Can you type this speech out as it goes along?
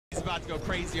about to go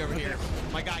crazy over here.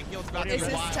 My guy Heel's about to This go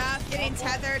is wild. tough. Getting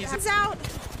tethered. He's out.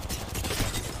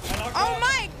 Oh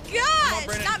my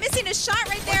gosh! Not missing a shot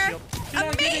right there.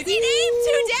 Amazing aim.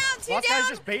 Two down. Last guy's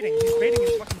just baiting. He's baiting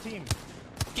his fucking team.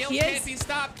 Gil can't be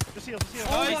stopped. Just heal.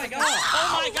 Oh my god.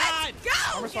 Oh my god.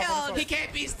 Go, Gil. He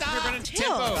can't be stopped. Gil.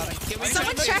 Tempo.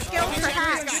 Someone check Gil for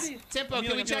hacks. Tempo,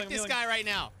 can we check this guy right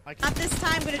now? Not this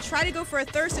time. I'm going to try to go for a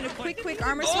thirst and a quick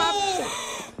armor swap.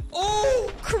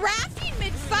 Oh! Crafting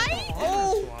mid-fight?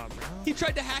 Oh! He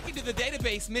tried to hack into the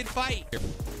database mid-fight.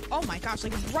 Oh my gosh,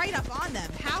 like right up on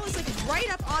them. Hal is like right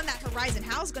up on that horizon.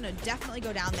 Hal's gonna definitely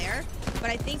go down there. But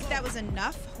I think that was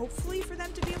enough, hopefully, for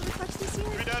them to be able to clutch this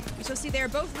here. So see, they're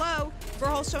both low.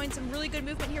 Verhol's showing some really good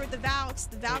movement here with the Valks.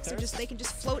 The Valks are just, they can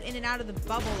just float in and out of the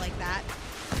bubble like that.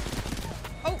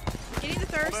 Oh, getting the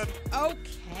thirst.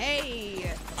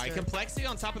 Okay. All right, complexity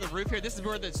on top of the roof here. This is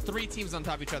where there's 3 teams on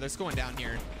top of each other. It's going down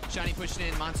here. Shiny pushing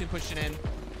in, Monsoon pushing in.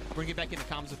 We're gonna get back into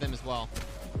comms with them as well.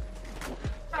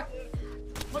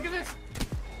 Look at this.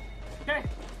 Okay.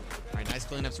 All right, nice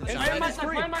cleanups from Play Shiny. on my side,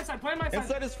 play on my side, play on my side.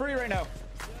 Inside is free right now. All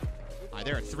right,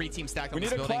 there are 3 teams stacked We on need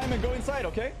this to building. climb and go inside,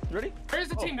 okay? You ready? There's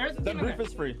the team, there's the That team in roof there.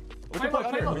 is free. We Play can low,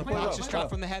 play play under. low, We can play play low. low. Just dropped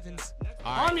from the heavens.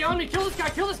 All On right. me, kill this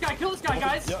guy,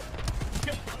 guys. Yep.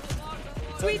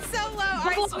 Sweet's so low. All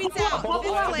right, Sweet's out.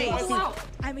 Bubble out, Fifth bubble place. out.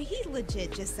 I mean, he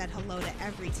legit just said hello to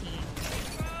every team.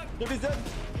 Yep, he's dead.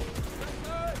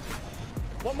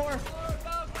 One more.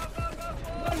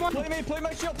 Play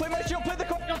my shield, play the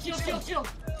car. Shield.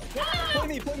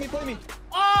 Play me.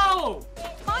 Oh!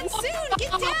 Monsoon,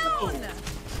 get down!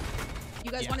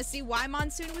 You guys want to see why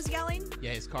Monsoon was yelling?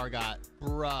 Yeah, his car got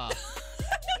bruh.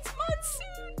 That's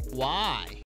Monsoon. Why?